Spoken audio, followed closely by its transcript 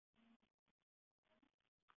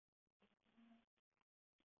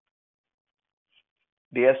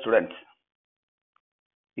Dear students,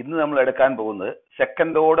 ഇന്ന് നമ്മൾ എടുക്കാൻ പോകുന്നത്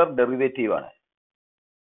സെക്കൻഡ് ഓർഡർ ഡെറിവേറ്റീവ് ആണ്.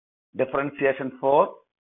 Differentiation four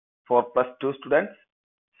 4+2 students,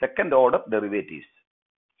 second order derivatives.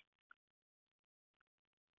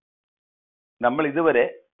 നമ്മൾ ഇതുവരെ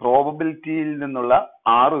പ്രോബബിലിറ്റിയിൽ നിന്നുള്ള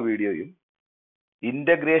 6 വീഡിയോയും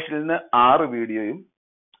ഇന്റഗ്രേഷനിൽ നിന്ന് 6 വീഡിയോയും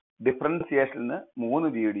ഡിഫറൻസിയേഷനിൽ നിന്ന്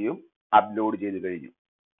 3 വീഡിയോയും അപ്ലോഡ് ചെയ്ത് കഴിഞ്ഞു.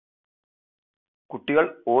 കുട്ടികൾ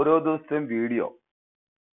ഓരോ ദിവസത്തെയും വീഡിയോ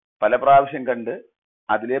പല പ്രാവശ്യം കണ്ട്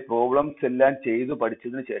അതിലെ പ്രോബ്ലംസ് എല്ലാം ചെയ്തു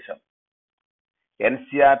പഠിച്ചതിന് ശേഷം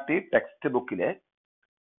NCERT ടെക്സ്റ്റ് ബുക്കിലെ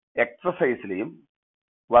എക്സസൈസിലെയും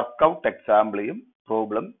വർക്കൗട്ട് എക്സാമ്പിളെയും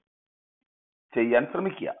പ്രോബ്ലം ചെയ്യാൻ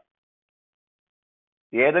ശ്രമിക്കുക.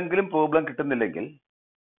 ഏതെങ്കിലും പ്രോബ്ലം കിട്ടുന്നില്ലെങ്കിൽ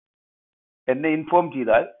എന്നെ ഇൻഫോം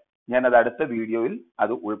ചെയ്താൽ ഞാൻ അത് അടുത്ത വീഡിയോയിൽ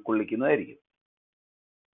അത് ഉൾക്കൊള്ളിക്കുന്നതായിരിക്കും.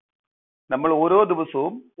 നമ്മൾ ഓരോ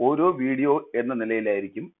ദിവസവും ഓരോ വീഡിയോ എന്ന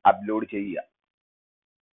നിലയിലായിരിക്കും അപ്ലോഡ് ചെയ്യുക.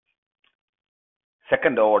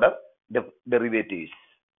 Second order derivatives.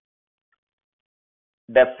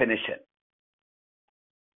 Definition.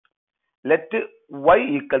 Let y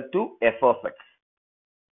equal to f of x.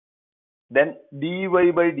 Then dy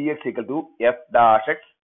by dx equal to f dash x.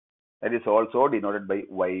 That is also denoted by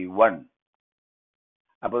y1.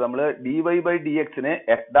 അപ്പോൾ നമ്മൾ dy by dx നെ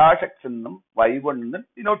f dash x എന്നും y1 എന്നും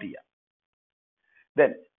denote ചെയ്യാം.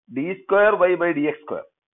 Then d square y by dx square.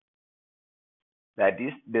 That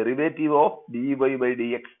is derivative of dy by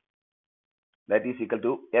dx. That is equal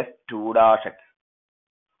to f2 dash x.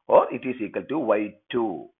 Or it is equal to y2.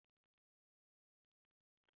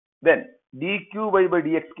 Then dq y by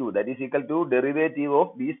dx cube. That is equal to derivative of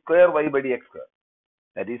d square y by dx square.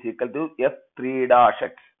 That is equal to f3 dash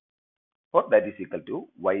x. Or that is equal to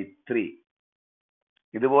y3.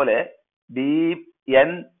 ഇതുപോലെ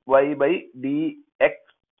dn y by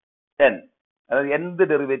dxn. അതായത് nth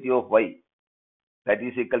derivative of y. That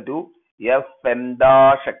is equal to fn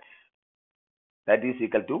dash x. That is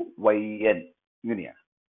equal to yn. ഇങ്ങനെയാണ്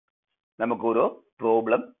നമുക്ക് ഒരു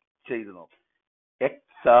problem ചെയ്തു നോക്കാം.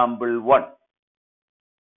 Example 1.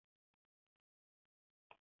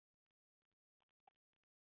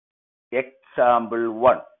 Example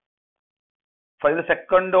 1. Find the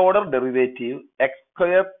second order derivative x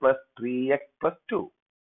square plus 3x plus 2.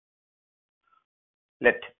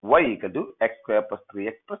 Let y equal to x square plus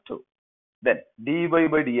 3x plus 2. Then dy by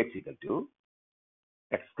dx equal to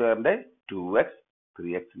x square and 2x,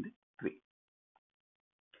 3x and 3.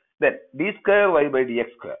 Then d square y by dx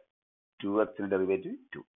square, 2x in derivative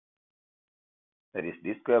 2. That is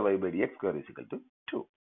d square y by dx square is equal to 2.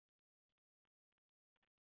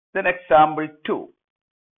 Then example 2.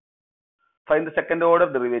 Find the second order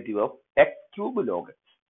derivative of x cube log x.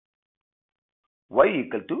 Y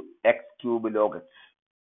equal to x cube log x.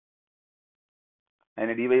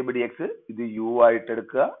 And dy by dx ഇത് u ആയിട്ട്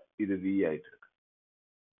എടുക്കുക, ഇത് v ആയിട്ട് എടുക്കുക.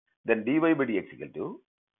 Then dy by dx equal to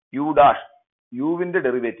u dash, u വിന്റെ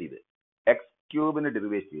derivative x ക്യൂബിന്റെ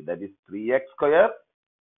derivative, that is 3x square,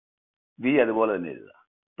 v അതുപോലെ തന്നെ എഴുതുക,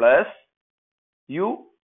 പ്ലസ് u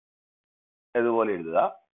അതുപോലെ എഴുതുക,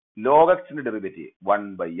 log x ന്റെ derivative 1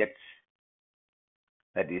 by x,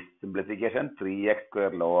 that is simplification 3x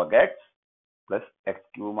square log x plus x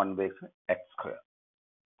cube 1 by x square.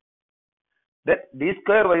 Then d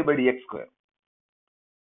square y by dx square,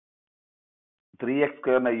 3x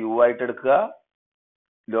square നെ u ആയിട്ട് എടുക്കുക,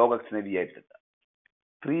 log x നെ v ആയിട്ട് എടുക്കുക.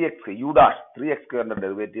 3x u dash 3x square ന്റെ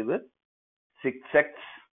derivative 6x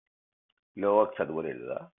log x അതുപോലെ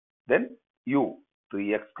എഴുതുക. Then u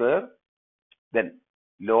 3x square, then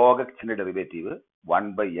log x ന്റെ derivative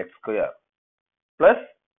 1 by x square plus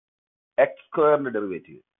x square ന്റെ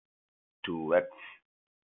derivative 2x.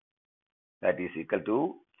 That is equal to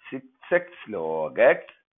 6x log x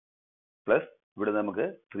plus ഇവിടെ നമുക്ക്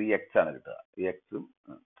 3x ആണ് കിട്ടുക.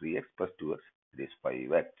 3x plus 2x, it is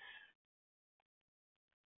 5x.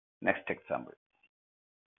 Next example.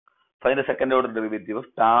 Find the second order derivative of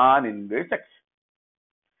tan inverse x.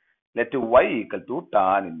 Let y equal to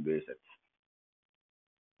tan inverse x.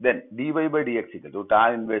 Then dy by dx equal to tan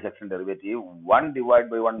inverse x derivative 1 divided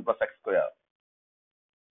by 1 plus x square.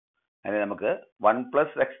 And നമുക്ക് 1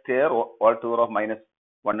 plus x square all to the power of minus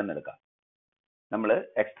 1 എന്ന് എടുക്കാം. നമ്മൾ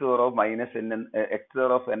x to the power of minus n, x to the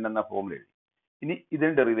power of n എന്ന ഫോമിൽ എഴുതി. ഇനി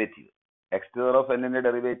ഇതിന്റെ derivative x to the power of n ന്റെ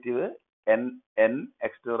derivative n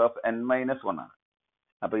x to the power of n minus 1 ആണ്.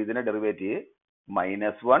 അപ്പൊ ഇതിന്റെ derivative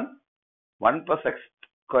 -1 1 plus x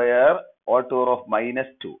square all to the power of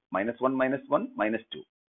minus 2, -1 minus 1 minus 2.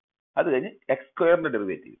 അത് കഴിഞ്ഞ് x സ്ക്വയറിന്റെ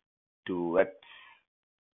derivative 2x.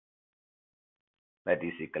 That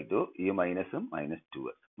is equal to ഈ മൈനസും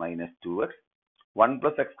 -2x 1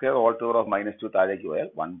 plus x square all to the power of minus 2 താഴേക്ക് പോയാൽ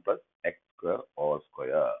 1 plus x square all whole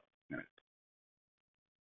square.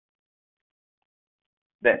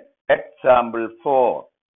 Then example 4.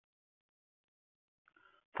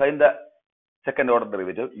 Find the second order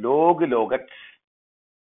derivative log x.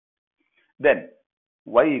 Then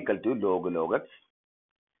y equal to log x.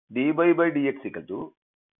 dy by dx equal to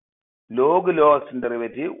log x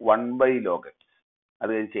derivative 1 by log x.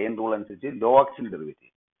 That is chain rule and log x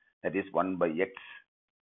derivative. That is 1 by x.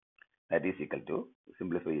 That is equal to,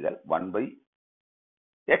 simplify that, 1 by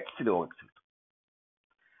x log x.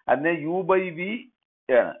 And then u by v,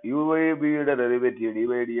 u by v derivative dy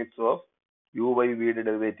by dx of u by v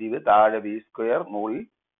derivative v square mul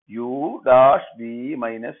u dash v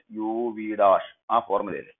minus u v dash.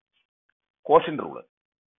 Formula. Quotient rule.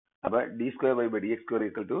 d square by dx square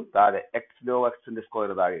equal to x log x in the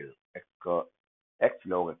square x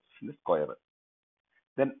log x in the square.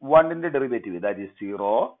 Then 1 in the derivative, that is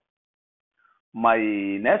 0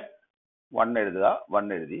 minus 1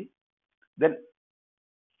 edhi. Then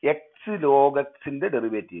x log x in the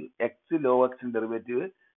derivative. X log x in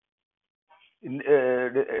derivative in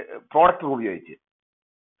product rule upayogichu.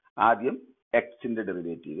 Adyam x in the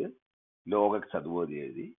derivative log x aduvole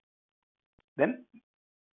ezhuthi. Then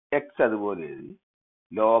x aduvole ezhuthi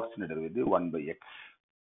log x in the derivative 1 by x.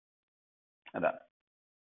 Adana.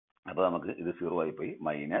 അപ്പോൾ നമുക്ക് ഇത് 0 ആയി പോയി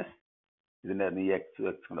minus ഇതിന്റെ x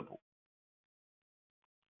കൊണ്ട് പോകും.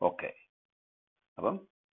 Okay. അപ്പം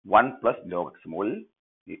 1 plus log x മുകളിൽ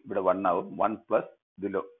ഇവിടെ 1 ആവും. 1 പ്ലസ് ഇത്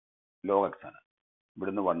log x ആണ്.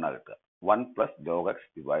 ഇവിടുന്ന് 1 ആകട്ടെ. 1 plus log x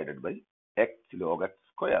divided by x log x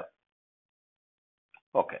square.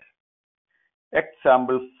 Okay.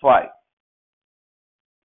 Example 5.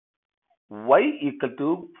 y equal to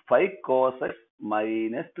 5 cos x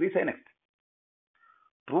minus 3 sin x.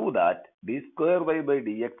 Prove that d square y by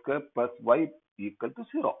dx square plus y equal to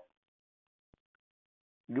 0.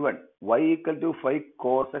 Given y equal to 5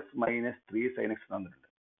 cos x minus 3 sin x.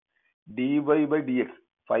 dy by dx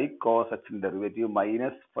 5 cos x in derivative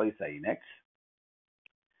minus 5 sin x.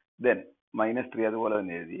 Then minus 3 അതുപോലെ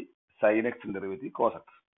തന്നെ എഴുതി sin x in derivative cos x.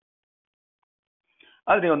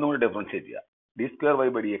 അതിനെ ഒന്നും കൂടി differentiate ചെയ്യുക. d square y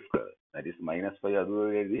by dx square, that is minus 5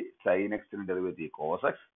 അതുപോലെ എഴുതി sin x in derivative cos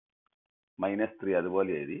x. Minus 3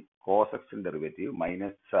 അതുപോലെ എഴുതി cos x in derivative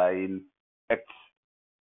minus sin x.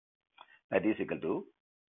 That is equal to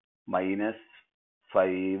minus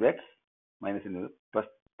 5x minus plus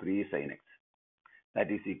 3 sin x. That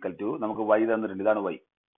is equal to, നമുക്ക് y തന്നിട്ടുണ്ട്, ഇതാണ് y.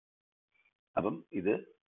 അപ്പം ഇത്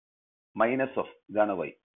minus of, ഇതാണ്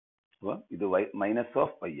y. അപ്പം ഇത് y മൈനസ്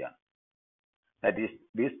ഓഫ് y ആണ്. That is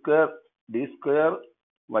d square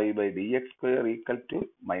y by dx square equal to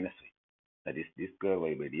minus y. That is d square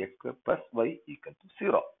y by dx square plus y equal to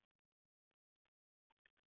 0.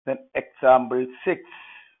 Then example 6.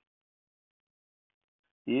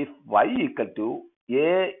 If y equal to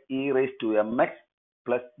a e raised to mx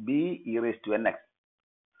plus b e raised to nx,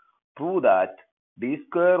 prove that d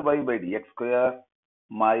square y by dx square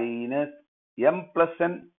minus m plus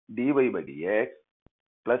n dy by dx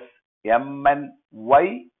plus mn y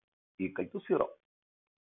equal to 0.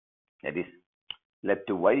 That is, let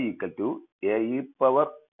y equal to a e power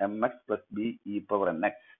mx plus b e power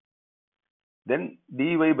nx. Then dy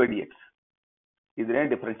by dx. ഇതിനെ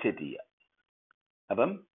differentiate ചെയ്യുക.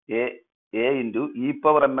 അപ്പം a into e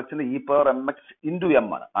power mx ന്റെ e power mx into m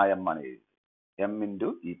ആണ്. ആ m ആണ് എഴുതി. m into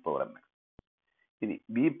e power mx. ഇനി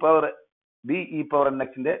b e power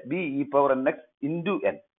nx ന്റെ b e power nx into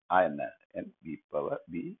n. ആ n b power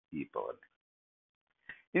e power nx.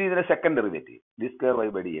 ഇനി ഇതിന്റെ second derivative d square y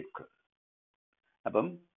by dx. അപ്പം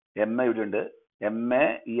m ഇവിടെ ഉണ്ട്,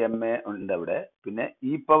 ഈ m ഉണ്ട് അവിടെ. പിന്നെ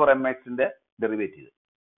e power mx ന്റെ ഡെറിവേറ്റീവ്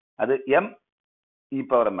അത് m e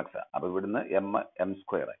power mx ആണ്. അപ്പൊ ഇവിടുന്ന് m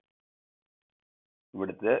സ്ക്വയർ ആയി.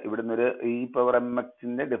 ഇവിടുന്ന് ഒരു e power mx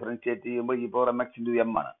ന്റെ ഡിഫറൻഷിയേറ്റ് ചെയ്യുമ്പോൾ e power mx into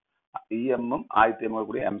m ആണ്. ഈ m ഉം ആദ്യത്തെ m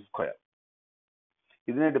കൂടി m സ്ക്വയർ.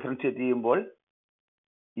 ഇതിനെ ഡിഫറൻഷിയേറ്റ് ചെയ്യുമ്പോൾ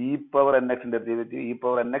e power nx ന്റെ derivative e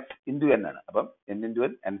power nx into n ആണ്. അപ്പം n into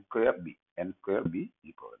n, n square b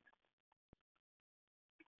e power nx.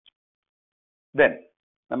 Then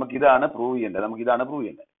നമുക്ക് ഇതാണ് പ്രൂവ്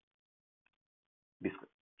ചെയ്യേണ്ടത്.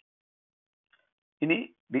 ഇനി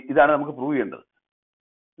ഇതാണ് നമുക്ക് പ്രൂവ്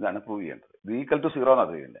ചെയ്യേണ്ടത്. ഇത് ഈക്വൽ ടു 0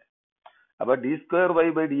 എന്നാണ് അറിയേണ്ടത്. അപ്പൊ d square y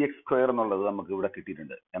by dx square എന്നുള്ളത് നമുക്ക് ഇവിടെ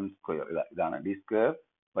കിട്ടിയിട്ടുണ്ട്. m സ്ക്വയർ ഇതാണ് d square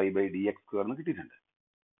y by dx square എന്ന് കിട്ടിയിട്ടുണ്ട്.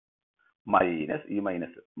 മൈനസ് ഈ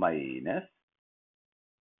മൈനസ്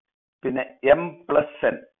പിന്നെ m plus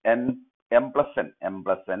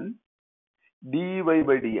n dy by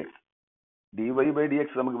dx. dy by dx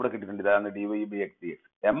നമുക്ക് ഇവിടെ കിട്ടിയിട്ടുണ്ട്. ഇതാണ് dy by dx.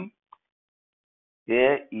 m a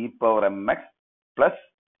e power mx plus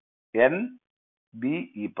n b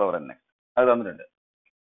e power nx. അത് തന്നിട്ടുണ്ട്.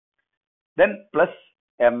 ദെൻ പ്ലസ്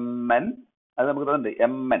mn, അത് നമുക്ക് തന്നിട്ടുണ്ട്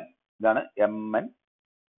mn, ഇതാണ് mn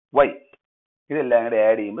y. ഇതെല്ലാം കൂടെ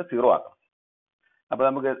ആഡ് ചെയ്യുമ്പോൾ 0 ആക്കണം. അപ്പൊ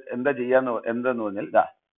നമുക്ക് എന്താ ചെയ്യാന്ന് എന്താന്ന് പറഞ്ഞാൽ ഇതാ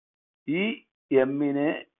ഈ എമ്മിനെ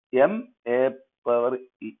M A power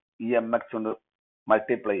E M X കൊണ്ട്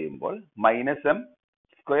മൾട്ടിപ്ലൈ ചെയ്യുമ്പോൾ -m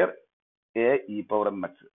square A E power M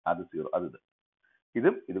X, അത് 0, അത്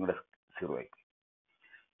ഇതും കൂടെ 0 ആയി.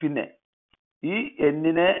 പിന്നെ ഈ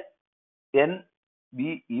എന്നിനെ N B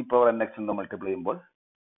E power N X കൊണ്ട് മൾട്ടിപ്ലൈ ചെയ്യുമ്പോൾ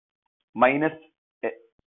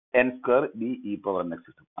 -n square B E power N X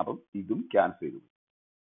കിട്ടും. അപ്പം ഇതും ക്യാൻസൽ ചെയ്തു.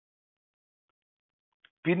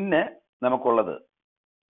 പിന്നെ നമുക്കുള്ളത്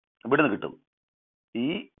ഇവിടുന്ന് കിട്ടും ഈ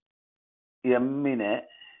എമ്മിനെ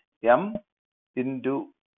M into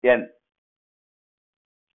N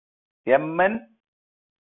mn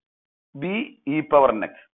B E power N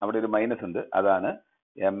X, അവിടെ ഒരു മൈനസ് ഉണ്ട്, അതാണ്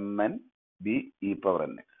mn B E power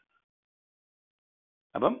N X.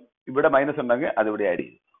 അപ്പം ഇവിടെ മൈനസ് ഉണ്ടെങ്കിൽ അതിവിടെ ആഡ്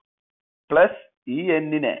ചെയ്തു. പ്ലസ് ഈ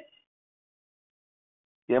എന്നിനെ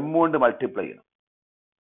എം കൊണ്ട് മൾട്ടിപ്ലൈ ചെയ്യണം.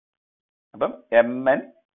 അപ്പം mn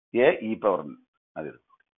A E power N, അത്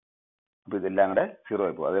അപ്പൊ ഇതെല്ലാം കൂടെ 0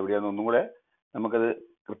 ആയി പോകും. അതെവിടെയാന്ന് ഒന്നും കൂടെ നമുക്കത്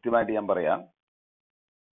കൃത്യമായിട്ട് ഞാൻ പറയാം.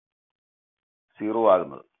 0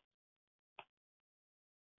 ആകുന്നത്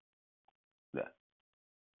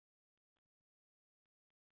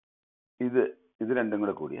ഇത് രണ്ടും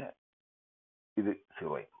കൂടെ കൂടിയാൽ ഇത്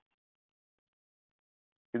 0 ആയി പോകും.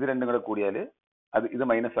 ഇത് രണ്ടും കൂടെ കൂടിയാൽ അത് ഇത്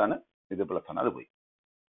മൈനസ് ആണ്, ഇത് പ്ലസ് ആണ്, അത് പോയി.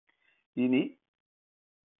 ഇനി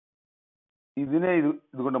ഇതിനെ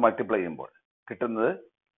ഇതുകൊണ്ട് മൾട്ടിപ്ലൈ ചെയ്യുമ്പോൾ കിട്ടുന്നത്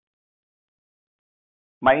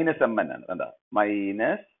 -mn ആണ്. എന്താ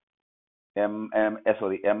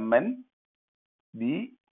mn B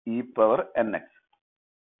E power N X.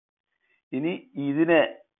 ഇനി ഇതിനെ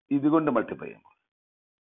ഇതുകൊണ്ട് മൾട്ടിപ്ലൈ ചെയ്യുമ്പോൾ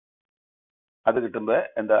അത് കിട്ടുമ്പോൾ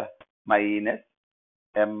എന്താ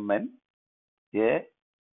 -mn A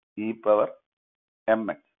E power M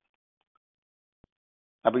X.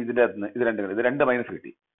 അപ്പൊ ഇതിന്റെ അകത്ത് ഇത് രണ്ട് മൈനസ്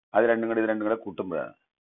കിട്ടി. അത് രണ്ടും കൂടെ കൂട്ടുമ്പോഴാണ്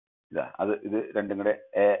ഇതാ ഇത് രണ്ടും കൂടെ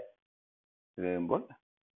എ ചെയ്യുമ്പോൾ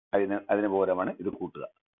അതിന് പകരമാണ് ഇത് കൂട്ടുക,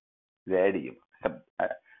 ഇത് ആഡ് ചെയ്യും.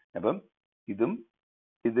 അപ്പം ഇതും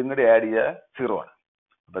കൂടെ ആഡ് ചെയ്യുക 0 ആണ്.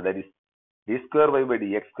 അപ്പൊ that is D square Y by D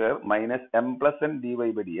X square minus M plus N D Y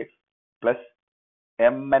by D X plus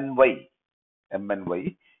mn y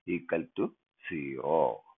equal to 0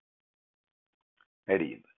 add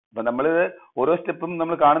ചെയ്യുന്നത്. അപ്പൊ നമ്മൾ ഓരോ സ്റ്റെപ്പും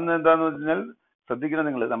നമ്മൾ കാണുന്നത് എന്താന്ന് വെച്ചാൽ ശ്രദ്ധിക്കണം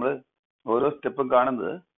നിങ്ങൾ. നമ്മൾ ഓരോ സ്റ്റെപ്പും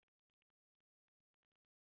കാണുന്നത്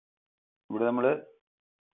ഇവിടെ നമ്മൾ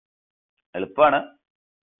എളുപ്പമാണ്.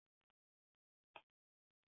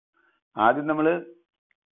 ആദ്യം നമ്മൾ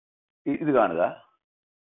ഇത് കാണുക,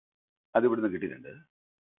 അത് ഇവിടുന്ന് കിട്ടിയിട്ടുണ്ട്.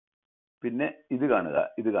 പിന്നെ ഇത് കാണുക,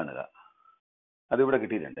 അത് ഇവിടെ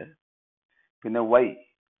കിട്ടിയിട്ടുണ്ട്. പിന്നെ y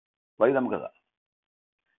നമുക്കതാ.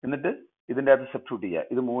 എന്നിട്ട് ഇതിൻ്റെ അകത്ത് സബ്സ്റ്റിറ്റ്യൂട്ട് ചെയ്യുക.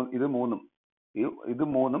 ഇത് മൂന്നും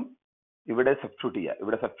ഇവിടെ സബ്സ്റ്റിറ്റ്യൂട്ട് ചെയ്യുക.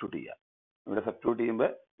 ഇവിടെ സബ്സ്റ്റിറ്റ്യൂട്ട് ചെയ്യുമ്പോൾ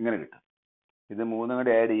ഇങ്ങനെ കിട്ടും. ഇത് മൂന്നും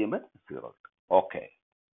കൂടെ ആഡ് ചെയ്യുമ്പോൾ 0 കിട്ടും. Okay,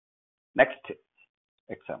 next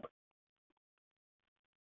example.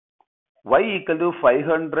 y equal to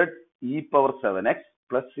 500 E power 7x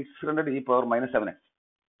plus 600 E power minus 7x.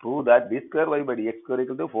 Prove that D square Y by D X square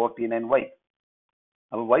equal to 49y.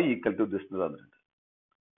 അപ്പൊ y ഈക്വൽ ടു ദിസ് തന്നിട്ടുണ്ട്.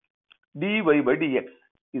 D Y by D X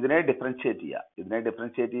ഇതിനെ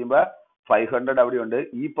differentiate ചെയ്യുമ്പോൾ 500 അവിടെയുണ്ട്.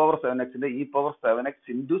 E power 7x E power 7x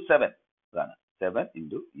into 7, അതാണ് 7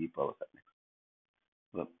 into E power 7x.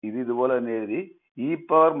 ഇത് ഇതുപോലെ തന്നെ എഴുതി E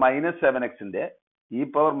power minus 7x E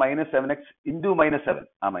power minus 7x into minus 7,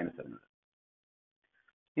 ആ മൈനസ് 7.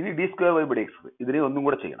 ഇനി D square Y by D X ഇതിനെ ഒന്നും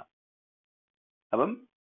കൂടെ ചെയ്യണം. അപ്പം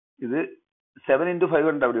ഇത് 7 ഇൻറ്റു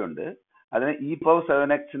 500 അവിടെയുണ്ട്. അതിന് E power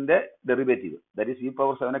 7x derivative, that is E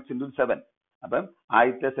power 7x into 7. അപ്പം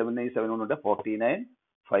ആദ്യത്തെ 7 കൊണ്ട് 49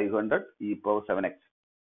 500 ഇ പവർ 7x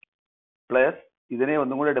പ്ലസ് ഇതിനെ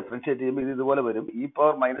ഒന്നും കൂടെ ഡിഫറൻഷിയേറ്റ് ചെയ്യുമ്പോൾ ഇത് ഇതുപോലെ വരും. E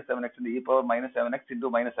power minus 7x E power minus 7x into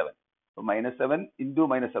minus 7. അപ്പോൾ minus 7 into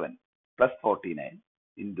minus 7 plus 49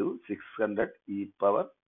 into 600 E power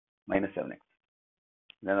minus 7x.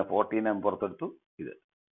 ഇതാണ് 49 പുറത്തെടുത്തു.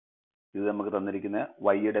 ഇത് നമുക്ക് തന്നിരിക്കുന്ന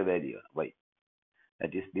വൈയുടെ വാല്യൂ ആണ്. y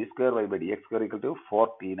that is d square y by dx square equal to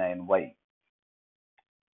 49y.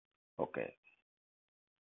 Okay.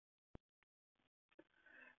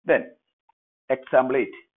 Then example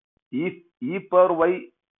 8. If e power y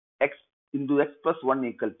x into x plus 1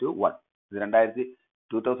 equal to 1. ഇത്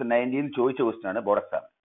 2019 ചോദിച്ച question ആണ്, board exam.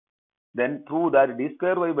 Then prove that d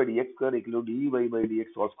square y by dx square equal to dy by dx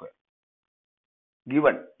whole square.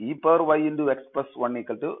 Given e power y into x plus 1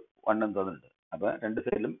 equal to 1 എന്ന് തന്നിട്ടുണ്ട്. അപ്പൊ രണ്ട്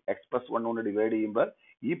സൈഡിലും X plus 1 കൊണ്ട് divide ചെയ്യുമ്പോൾ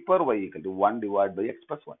E power Y equal to 1 divide by X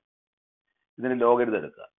plus 1. ഇതിന് logarithm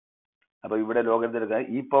എടുക്കുക. അപ്പോൾ ഇവിടെ ലോഗരിതം എടുക്കാൻ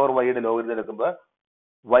ഇ പവർ വൈയുടെ ലോഗരിതം എടുക്കുമ്പോൾ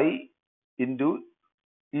y ഇൻറ്റു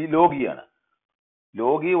ഈ ലോഗ് ഇ ആണ്.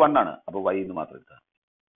 ലോഗ് ഇ 1 ആണ്. അപ്പോൾ y എന്ന് മാത്രം എടുക്കുക.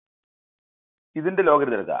 ഇതിന്റെ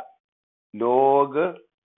ലോഗരിതം എടുക്കുക. Log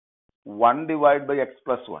 1 divide by X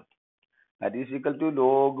plus 1 that is equal to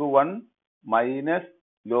log 1 minus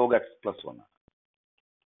log X plus 1 ആണ്.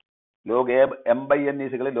 Log M by N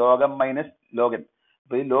is equal log M minus log N.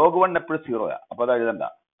 അപ്പോൾ ഈ ലോഗ് 1 എപ്പോഴും 0 ആണ്. അപ്പോൾ അത് എഴുതണ്ട.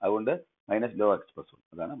 അതുകൊണ്ട് മൈനസ് ലോഗ് എക്സ് പ്ലസ് 1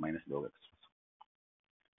 അതാണ് മൈനസ് ലോഗ് എക്സ് പ്ലസ് 1.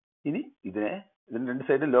 ഇനി ഇതിന് രണ്ട്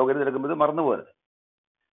സൈഡിൽ ലോഗരിതം എടുക്കുമ്പോൾ മറന്നു പോകരുത്.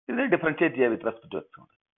 ഇതിനെ ഡിഫറൻഷിയേറ്റ് ചെയ്യുക വിത്ത് റെസ്പെക്ട് ടു എക്സ്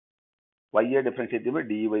കൊണ്ട്. വൈയെ ഡിഫറൻഷിയേറ്റ് ചെയ്യുമ്പോൾ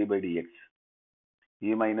D Y by D X.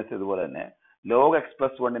 ഈ മൈനസ് ഇതുപോലെ തന്നെ log X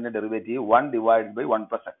plus 1ന്റെ derivative 1 divide by 1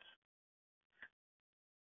 plus X.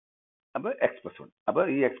 അപ്പോൾ എക്സ് പ്ലസ് 1. അപ്പോൾ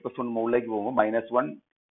ഈ എക്സ് പ്ലസ് 1 മുകളിലേക്ക് പോകുമ്പോൾ minus 1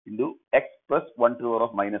 into X plus 1 to power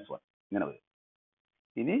of minus 1 ഇങ്ങനെ വരും.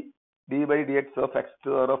 ഇനി D by D X of X to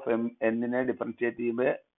power of എന്നിനെ differentiate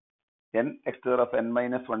ചെയ്യുമ്പോൾ N X to power of N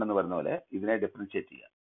minus 1 എന്ന് പറഞ്ഞ പോലെ ഇതിനെ ഡിഫറൻഷിയേറ്റ് ചെയ്യുക.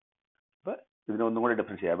 അപ്പോൾ ഇതിനെ ഒന്നും കൂടി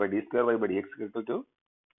ഡിഫറൻഷിയേറ്റ് ചെയ്യുക. അപ്പോൾ D square Y by D X equal to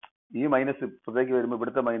ഈ മൈനസ് ഇപ്പുറത്തേക്ക് വരുമ്പോൾ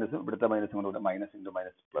ഇവിടുത്തെ മൈനസും കൂടെ minus into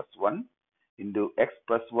minus plus 1 into X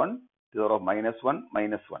plus 1 to power of minus 1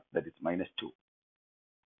 that is minus 2.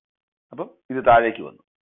 അപ്പം ഇത് താഴേക്ക് വന്നു.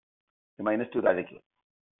 മൈനസ് 2 താഴേക്ക് വന്നു.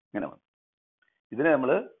 ഇങ്ങനെ വന്നു. ഇതിനെ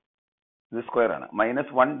നമ്മൾ ഇത് സ്ക്വയർ ആണ്.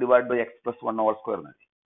 Minus 1 divide by X plus 1 whole square മതി.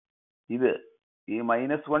 ഇത് ഈ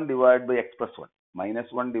minus 1 divide by X plus 1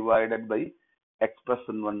 minus 1 divided by X plus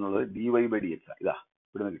 1 എന്നുള്ളത് D Y by D X ആണ്. ഇതാ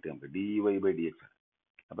ഇവിടെ നിന്ന് കിട്ടി നമുക്ക് D Y by D X ആണ്.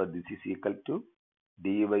 അപ്പോൾ this is equal to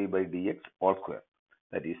D Y by D X whole square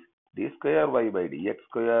that is D square Y by D X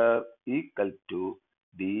square equal to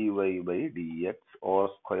D Y by D X whole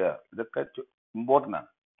square. ഇതൊക്കെ important ആണ്.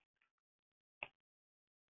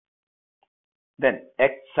 Then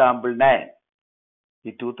example 9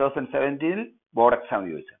 ഈ 2017 board exam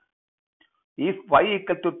ചോദിച്ചത്. If y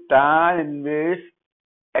equal to tan inverse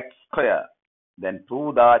x square, then prove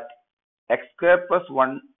that x square plus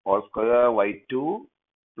 1 whole square y2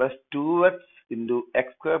 plus 2x into x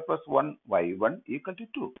square plus 1 y1 equal to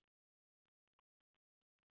 2.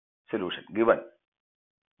 Solution given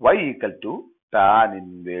y equal to tan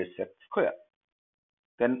inverse x square.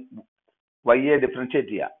 Then y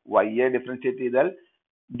differentiate ചെയ്യുക. y differentiate ചെയ്താൽ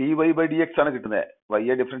D Y by D X ആണ് കിട്ടുന്നത്.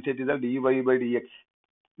 y differentiate ചെയ്താൽ D Y by D X.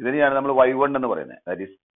 ഇതിനെയാണ് നമ്മൾ y1 എന്ന് പറയുന്നത്. That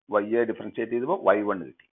is y differentiate ചെയ്തപ്പോൾ y1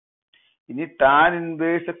 കിട്ടി. ഇനി ടാൻ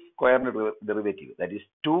ഇൻവേഴ്സ് എക്സ് സ്ക്വയറിന്റെ derivative that is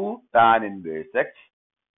 2 tan inverse X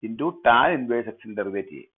into tan inverse എക്സിന്റെ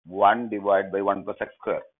derivative 1 divide by 1 plus X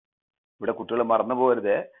square. ഇവിടെ കുട്ടികൾ മറന്നു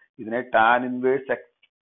പോകരുത്. ഇതിനെ tan inverse X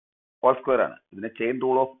whole square ആണ്. ഇതിനെ ചെയിൻ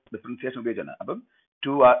റൂൾ ഓഫ് ഡിഫറൻഷിയേഷൻ ഉപയോഗിച്ചാണ്. അപ്പം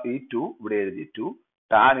 2 ഈ 2 ഇവിടെ എഴുതി 2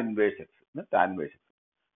 tan inverse X tan inverse X.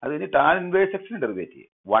 അത് ഇനി ടാൻ ഇൻവേഴ്സ് എക്സിന് derivative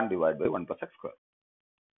 1 divide by 1 plus X square.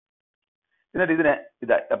 എന്നിട്ട് ഇതിനെ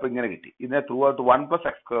ഇതാ അപ്പൊ ഇങ്ങനെ കിട്ടി. ഇതിനെ through out 1 plus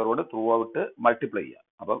X സ്ക്വയറോട് through out multiply ചെയ്യാം.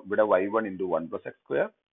 അപ്പം ഇവിടെ y1 into 1 plus X square,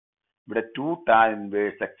 ഇവിടെ 2 ടാൻ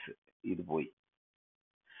ഇൻവേഴ്സ് എക്സ് ഇത് പോയി.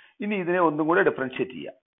 ഇനി ഇതിനെ ഒന്നും കൂടെ ഡിഫറൻഷിയേറ്റ്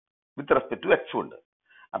ചെയ്യാം വിത്ത് റെസ്പെക്ട് ടു എക്സ് ഉണ്ട്.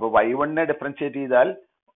 അപ്പൊ y1 ഡിഫറൻഷിയേറ്റ് ചെയ്താൽ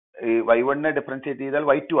y1 ഡിഫറൻഷിയേറ്റ് ചെയ്താൽ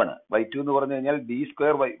y2 ആണ്. y2 എന്ന് പറഞ്ഞു കഴിഞ്ഞാൽ ഡി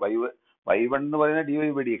സ്ക്വയർ y1 എന്ന് പറയുന്നത് D Y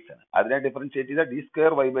by D X ആണ്. അതിനെ ഡിഫറൻഷിയേറ്റ് ചെയ്താൽ D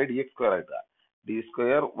square Y by D X square ആയിട്ടാ. D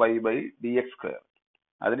square Y by D X square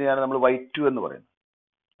അതിനെയാണ് നമ്മൾ y2 എന്ന് പറയുന്നത്.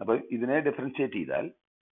 അപ്പൊ ഇതിനെ ഡിഫറൻഷിയേറ്റ് ചെയ്താൽ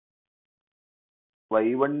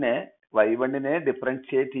y1നെ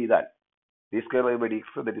ഡിഫറൻഷിയേറ്റ് ചെയ്താൽ D square Y by D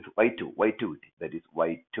X that is y2 കിട്ടി. That is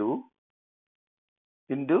y2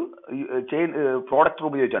 into chain product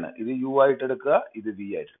ഉപയോഗിച്ചാണ്. ഇത് യു ആയിട്ട് എടുക്കുക, ഇത് വി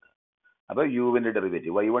ആയിട്ട് എടുക്കുക. അപ്പൊ യുവിന്റെ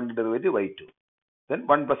derivative y1 derivative y2 then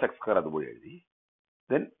 1 plus X square അതുപോലെ എഴുതി.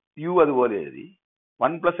 ദെൻ യു അതുപോലെ എഴുതി.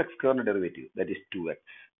 1 പ്ലസ് എക്സ് സ്ക്വയറിന്റെ derivative that is 2x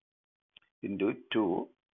into 2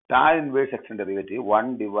 tan inverse എക്സിന്റെ derivative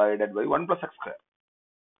 1 divided by 1 plus X square.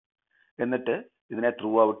 എന്നിട്ട് ഇതിനെ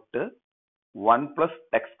through out 1 plus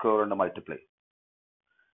X square കൊണ്ട് മൾട്ടിപ്ലൈ.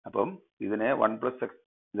 അപ്പം ഇതിനെ 1 പ്ലസ് എക്സ്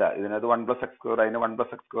ഇതിനകത്ത് 1 പ്ലസ് എക്സ് സ്ക്വയർ അതിനെ 1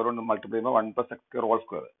 പ്ലസ് എക്സ് സ്ക്വയർ കൊണ്ട് മൾട്ടിപ്ലൈ ചെയ്യുമ്പോൾ 1 plus X square whole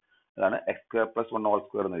square അതാണ് X square plus 1 whole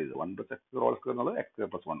square എന്ന് എഴുതുന്നത്. 1 plus X square whole square എന്നുള്ളത് X square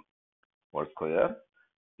plus 1 whole square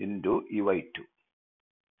into ഈ y2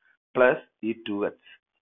 പ്ലസ് ഈ 2x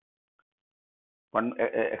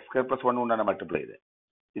എക്സ് സ്ക്വയർ പ്ലസ് 1 കൊണ്ടാണ് multiply ചെയ്തത്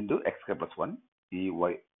ഇൻറ്റു എക്സ് സ്ക്വയർ പ്ലസ് 1 ഈ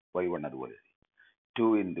y1 അതുപോലെ 2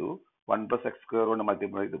 ഇൻറ്റു 1 പ്ലസ് എക്സ് സ്ക്വയർ കൊണ്ട്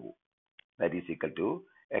മൾട്ടിപ്ലൈ ചെയ്ത് പോകും. That is equal to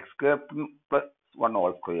X square plus 1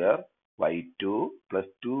 whole square y2 plus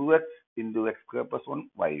 2x into x square plus 1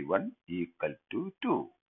 y1 equal to 2.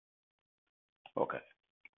 Okay.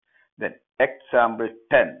 Then example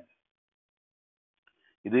 10.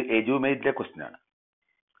 This is EduMate question.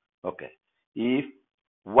 Okay. If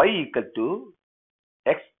y equal to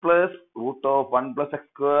x plus root of 1 plus x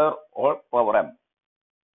square all power m.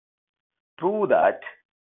 prove that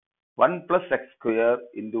 1 plus x square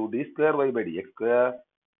into d square y by dx square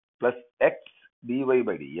plus x dy by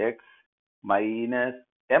dx minus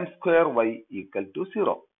m square y equal to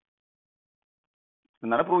 0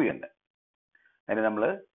 എന്നാണ് prove ചെയ്യേണ്ടത്. അതിന് നമ്മൾ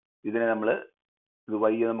ഇത്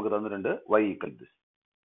y നമുക്ക് തന്നിട്ടുണ്ട്, y equal to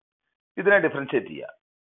ഇതിനെ differentiate ചെയ്യുക.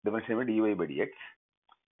 Differentiate dy by dx.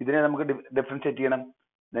 ഇതിനെ നമുക്ക് ഡിഫറൻഷിയേറ്റ് ചെയ്യണം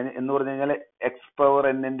എന്ന് പറഞ്ഞു കഴിഞ്ഞാൽ എക്സ് പവർ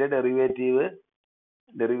എന്നിന്റെ derivative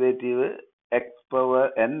X power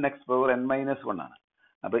N minus 1 ആണ്.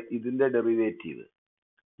 അപ്പൊ ഇതിന്റെ derivative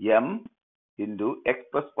M into X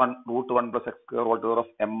plus 1 √1 plus X square whole power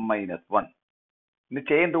of M minus 1. ഇനി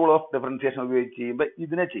ചെയിൻ റൂൾ ഓഫ് ഡിഫറൻഷിയേഷൻ ഉപയോഗിച്ച് ചെയ്യുമ്പോൾ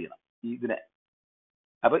ഇതിനെ ചെയ്യണം, ഇതിനെ.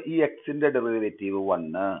 അപ്പൊ ഈ എക്സിന്റെ derivative 1,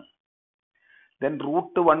 then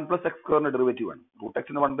 √1 plus x square derivative 1. Root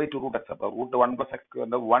എക്സിന് 1/2 റൂട്ട് എക്സ്. അപ്പൊ √1 plus x square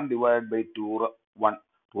 1 divided by 2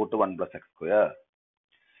 √1 plus x square.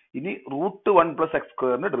 ഇനി √1 plus x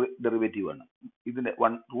square ഡെറിവേറ്റീവ് ആണ്. ഇതിന്റെ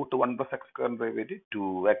 √1 plus x square derivative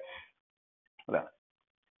 2x. അതാണ്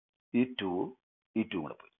ഈ 2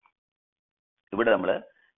 കൂടെ പോയി. ഇവിടെ നമ്മൾ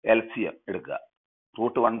LCM എടുക്കുക.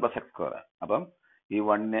 √1 plus x square ആണ്. അപ്പം ഈ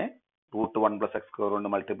 1നെ √1 plus x square കൊണ്ട്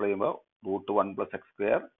മൾട്ടിപ്ലൈ ചെയ്യുമ്പോൾ √1 plus x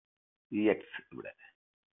square ഈ എക്സ് ഇവിടെ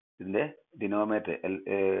ഇതിന്റെ ഡിനോമിനേറ്റർ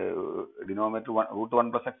 √1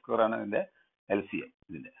 plus x square ആണ് ഇതിന്റെ LCM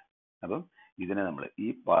ഇതിന്റെ. അപ്പം ഇതിനെ നമ്മൾ ഈ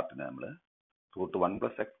പാർട്ടിനെ നമ്മൾ √1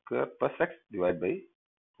 plus x square plus x divide by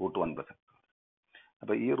 √1 plus x square.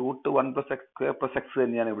 അപ്പൊ ഈ √1 plus x square plus x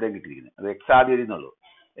തന്നെയാണ് ഇവിടെ കിട്ടിയിരിക്കുന്നത്. അത് എക്സ് ആദ്യം എഴുതുന്നുള്ളൂ,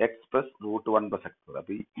 X plus √1 plus x square.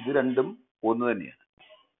 അപ്പൊ ഇത് രണ്ടും ഒന്ന് തന്നെയാണ്.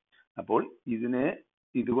 അപ്പോൾ ഇതിനെ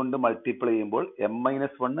ഇതുകൊണ്ട് മൾട്ടിപ്ലൈ ചെയ്യുമ്പോൾ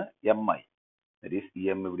m-1 m ആയി. That is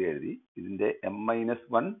em ഇവിടെ എഴുതി. ഇതിന്റെ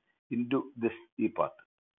m-1 into this ഈ പാർട്ട്.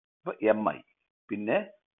 അപ്പൊ m ആയി. പിന്നെ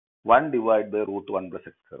 1 divided by √1 plus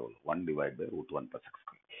x square ഉള്ളൂ. 1 divided by √1 plus x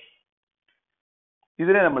square.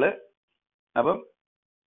 ഇതിനെ നമ്മൾ അപ്പം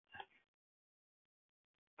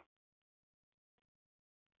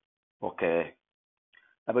ഓക്കെ.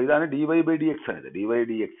 അപ്പൊ ഇതാണ് dy by dx ആണ്. ഇത് dy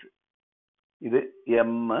dx. ഇത്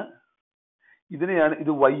m. ഇതിനെയാണ്,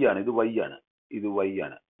 ഇത് y ആണ്, ഇത് y ആണ്, ഇത് y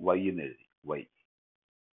ആണ്. y എന്ന് എഴുതി y.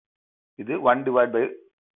 ഇത് 1 divided by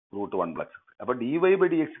 √1 plus x. അപ്പൊ dy by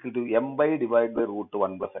dx m by divided by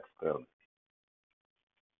 √1 plus x square.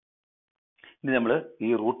 ഇനി നമ്മൾ ഈ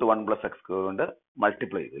 √1 plus x square കൊണ്ട്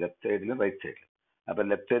മൾട്ടിപ്ലൈ ചെയ്തു ലെഫ്റ്റ് സൈഡിലും റൈറ്റ് സൈഡിലും. അപ്പൊ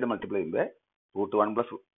ലെഫ്റ്റ് സൈഡ് മൾട്ടിപ്ലൈ ചെയ്യുമ്പോൾ √1 plus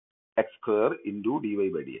x square into dy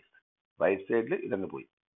by dx. Right സൈഡിൽ ഇതങ്ങ് പോയി.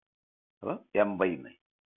 അപ്പൊ m by എന്നായി.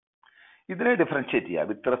 ഇതിനെ ഡിഫറൻഷിയേറ്റ് ചെയ്യുക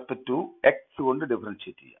വിത്ത് റെസ്പെക്ട് ടു എക്സ് കൊണ്ട്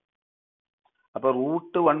ഡിഫറൻഷിയേറ്റ് ചെയ്യുക. അപ്പൊ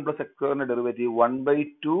 √1 plus x square derivative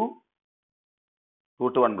 1/2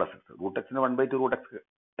 √1 plus x. Root എക്സിന് 1/2 റൂട്ട്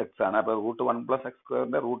എക്സ് ആണ്. അപ്പൊ √1 plus x square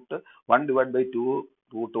 √1 divided by 2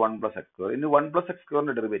 √1 plus x square. ഇനി 1 plus x square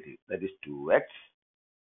derivative that is 2x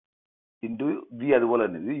into v. അതുപോലെ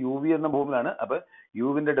തന്നെ ഇത് uv എന്ന ഫോമിലാണ്. അപ്പൊ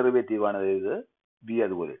യുവിന്റെ ഡെറിവേറ്റീവ് ആണ് ഇത് v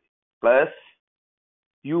അതുപോലെ പ്ലസ്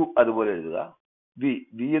u അതുപോലെ എഴുതുക.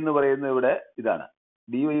 v എന്ന് പറയുന്നത് ഇവിടെ ഇതാണ്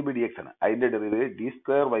dy by dx ആണ്. അതിന്റെ derivative d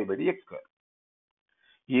square y by dx square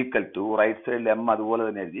equal to right സൈഡിൽ m അതുപോലെ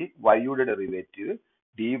തന്നെ എഴുതി y യുടെ ഡെറിവേറ്റീവ്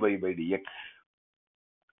dy by dx.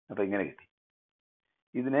 അപ്പൊ ഇങ്ങനെ കിട്ടി.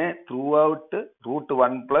 ഇതിനെ through out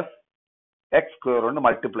 √1 plus x square കൊണ്ട്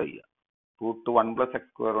മൾട്ടിപ്ലൈ ചെയ്യുക. √1 plus x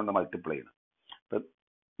square കൊണ്ട് മൾട്ടിപ്ലൈ ചെയ്യണം. അപ്പൊ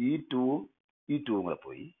ഈ 2 കൂടെ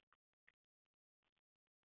പോയി.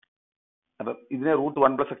 അപ്പൊ ഇതിനെ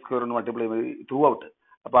 √1 plus x square കൊണ്ട് മൾട്ടിപ്ലൈ ചെയ്യുമ്പോൾ ത്രൂ ഔട്ട്.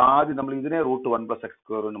 അപ്പൊ ആദ്യം നമ്മൾ ഇതിനെ √1 plus x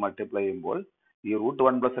square കൊണ്ട് മൾട്ടിപ്ലൈ ചെയ്യുമ്പോൾ ഈ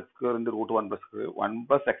 √1 plus x square into √1 plus 1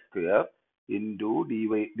 plus x square into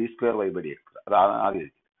d square y by dx. അത് ആദ്യം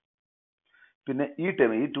എഴുതി. പിന്നെ ഈ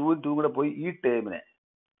ടേം ഈ 2 കൂടെ പോയി ഈ ടേമിനെ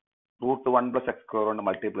 √1 plus x square കൊണ്ട്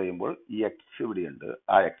മൾട്ടിപ്ലൈ ചെയ്യുമ്പോൾ ഈ എക്സ് ഇവിടെയുണ്ട്,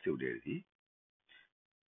 ആ എക്സ് ഇവിടെ എഴുതി.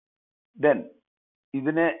 ദെൻ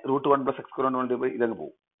ഇതിനെ √1 plus x square കൊണ്ട് മൾട്ടിപ്ലൈ ഇതങ്ങ്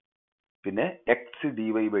പോകും. പിന്നെ എക്സ് dy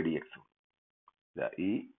by dx.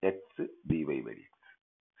 ഈ X dy by dx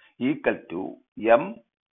equal to m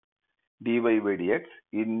dy by dx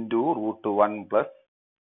into √1 plus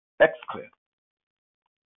x square.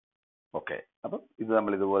 Okay. അപ്പം ഇത്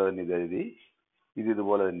നമ്മൾ ഇതുപോലെ തന്നെ ഇത് എഴുതി, ഇത്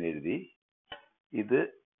ഇതുപോലെ തന്നെ എഴുതി. ഇത്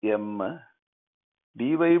m dy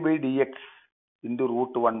by dx into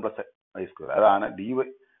 √1 plus y square. അതാണ്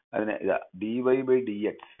അതിനെ dy by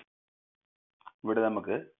dx ഇവിടെ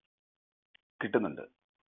നമുക്ക് കിട്ടുന്നുണ്ട്.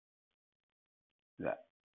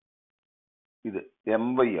 ഇത്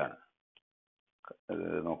my ആണ്.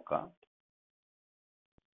 നോക്കാം.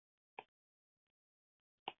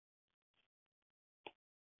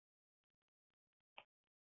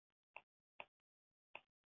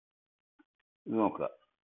 ഇത് നോക്കുക.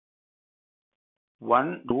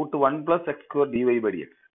 √1 plus x square dy by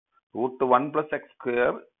dx. √1 plus x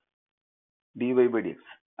square dy/dx.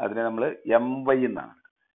 അതിനെ നമ്മൾ my എന്നാണ്.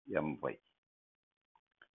 my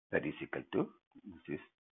that is equal to this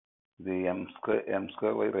is m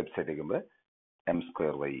square y right side എടുക്കുമ്പോൾ m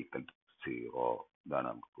square y equal to 0. ഇതാണ്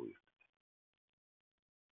നമുക്ക്.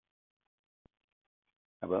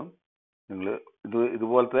 അപ്പം നിങ്ങൾ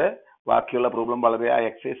ഇതുപോലത്തെ ബാക്കിയുള്ള പ്രോബ്ലം വളരെ ആ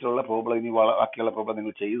എക്സസൈസിലുള്ള പ്രോബ്ലം ഇനി ബാക്കിയുള്ള പ്രോബ്ലം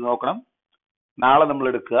നിങ്ങൾ ചെയ്ത് നോക്കണം. നാളെ നമ്മൾ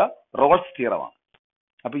എടുക്കുക റോൾസ് തിയറമാണ്.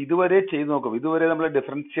 അപ്പൊ ഇതുവരെ ചെയ്ത് നോക്കും. ഇതുവരെ നമ്മൾ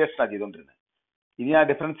ഡിഫറൻസിയേഷനാണ് ചെയ്തുകൊണ്ടിരുന്നത്. ഇനി ആ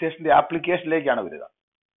ഡിഫറൻസിയേഷന്റെ ആപ്ലിക്കേഷനിലേക്കാണ് വരിക.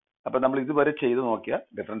 അപ്പൊ നമ്മൾ ഇതുവരെ ചെയ്ത് നോക്കിയ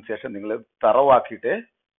ഡിഫറൻസിയേഷൻ നിങ്ങൾ തറവാക്കിയിട്ടേ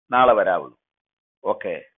നാളെ വരാവുള്ളൂ.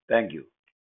 Okay, thank you.